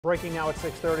Breaking now at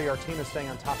 6:30, our team is staying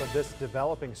on top of this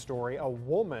developing story. A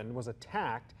woman was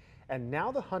attacked, and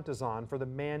now the hunt is on for the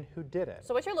man who did it.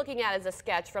 So what you're looking at is a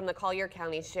sketch from the Collier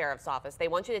County Sheriff's Office. They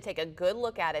want you to take a good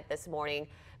look at it this morning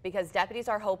because deputies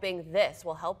are hoping this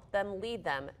will help them lead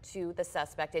them to the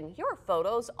suspect. And here are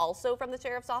photos also from the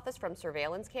Sheriff's Office from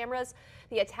surveillance cameras.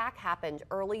 The attack happened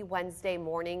early Wednesday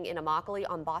morning in Immokalee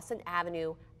on Boston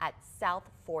Avenue at South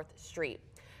 4th Street.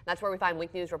 That's where we find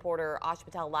Wink News reporter Asha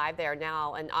Patel live there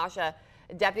now. And Asha,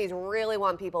 deputies really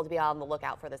want people to be on the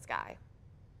lookout for this guy.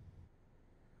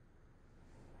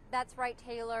 That's right,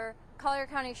 Taylor. Collier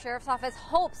County Sheriff's Office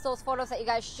hopes those photos that you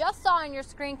guys just saw on your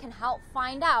screen can help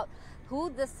find out who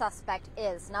the suspect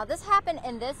is. Now, this happened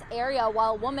in this area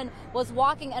while a woman was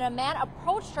walking and a man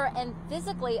approached her and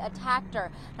physically attacked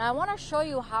her. Now, I want to show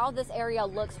you how this area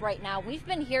looks right now. We've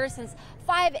been here since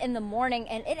 5 in the morning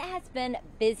and it has been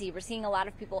busy. We're seeing a lot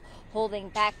of people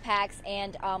holding backpacks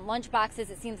and lunch boxes.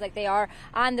 It seems like they are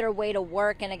on their way to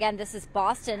work. And again, this is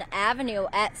Boston Avenue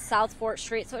at South 4th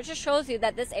Street. So it just shows you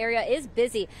that this area is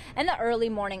busy in the early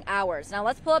morning hours. Now,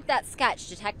 let's pull up that sketch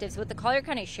detectives with the Collier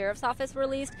County Sheriff's Office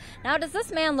released. Now, does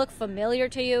this man look familiar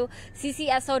to you?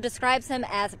 CCSO describes him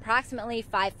as approximately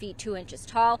 5 feet 2 inches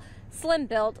tall, slim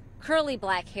build, curly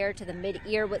black hair to the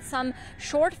mid-ear with some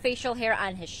short facial hair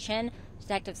on his chin.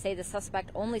 Detectives say the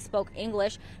suspect only spoke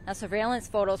English. Now, surveillance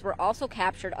photos were also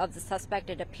captured of the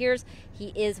suspect. It appears he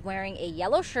is wearing a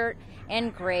yellow shirt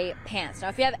and gray pants. Now,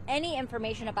 if you have any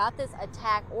information about this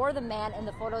attack or the man in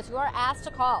the photos, you are asked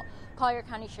to call Collier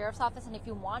County Sheriff's Office. And if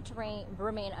you want to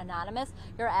remain anonymous,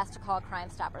 you're asked to call Crime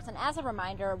Stoppers. And as a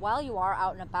reminder, while you are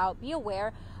out and about, be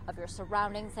aware of your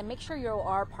surroundings and make sure you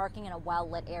are parking in a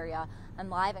well-lit area. I'm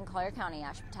live in Collier County.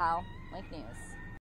 Asha Patel, Wink News.